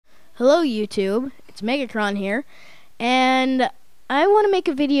Hello YouTube, it's Megatron here, and I want to make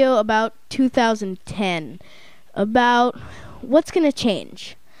a video about 2010, about what's going to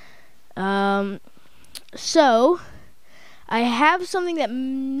change. So, I have something that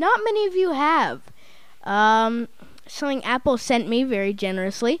not many of you have. Something Apple sent me very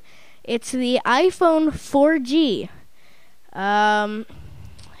generously. It's the iPhone 4G.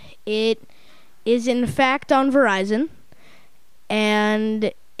 It is in fact on Verizon,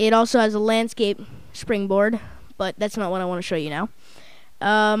 and it also has a landscape springboard, but that's not what I want to show you now.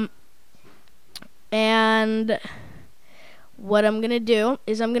 And what I'm going to do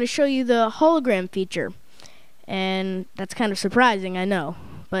is I'm going to show you the hologram feature. And that's kind of surprising, I know,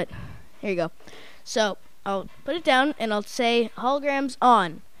 but here you go. So I'll put it down and I'll say holograms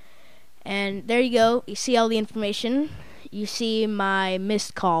on. And there you go. You see all the information. You see my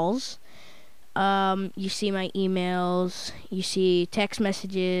missed calls. You see my emails, you see text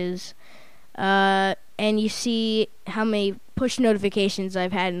messages, and you see how many push notifications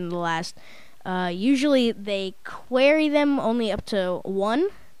I've had in the last. Usually they query them only up to 1,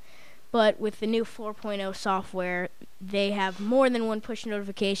 but with the new 4.0 software, they have more than 1 push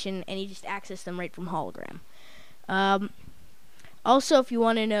notification, and you just access them right from hologram. Also, if you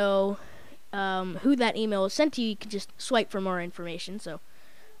want to know who that email was sent to you can just swipe for more information.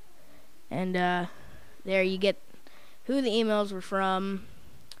 And there you get who the emails were from,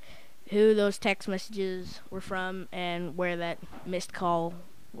 who those text messages were from, and where that missed call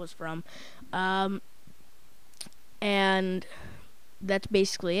was from. And that's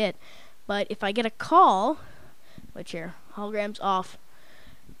basically it. But if I get a call, which here, hologram's off.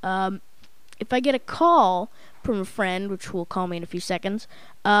 If I get a call from a friend, which will call me in a few seconds,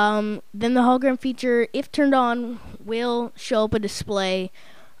 then the hologram feature, if turned on, will show up a display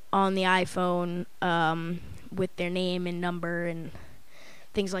on the iPhone with their name and number and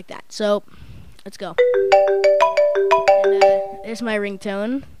things like that. So let's go. And there's my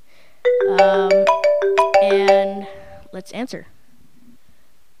ringtone. And let's answer.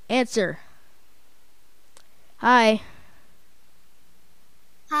 Answer. Hi.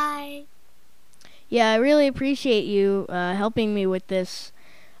 Hi. Yeah, I really appreciate you helping me with this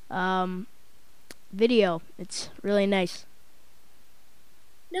video. It's really nice.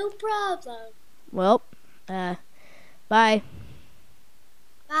 No problem. Well, bye. Bye.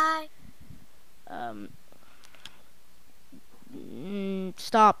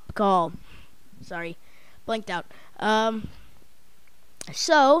 Stop call. Sorry, blanked out.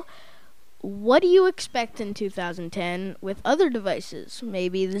 So, what do you expect in 2010 with other devices?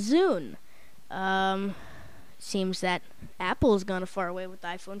 Maybe the Zune. Seems that Apple's gone far away with the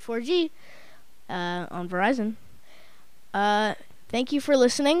iPhone 4G on Verizon. Thank you for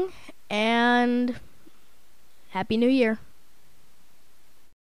listening, and Happy New Year.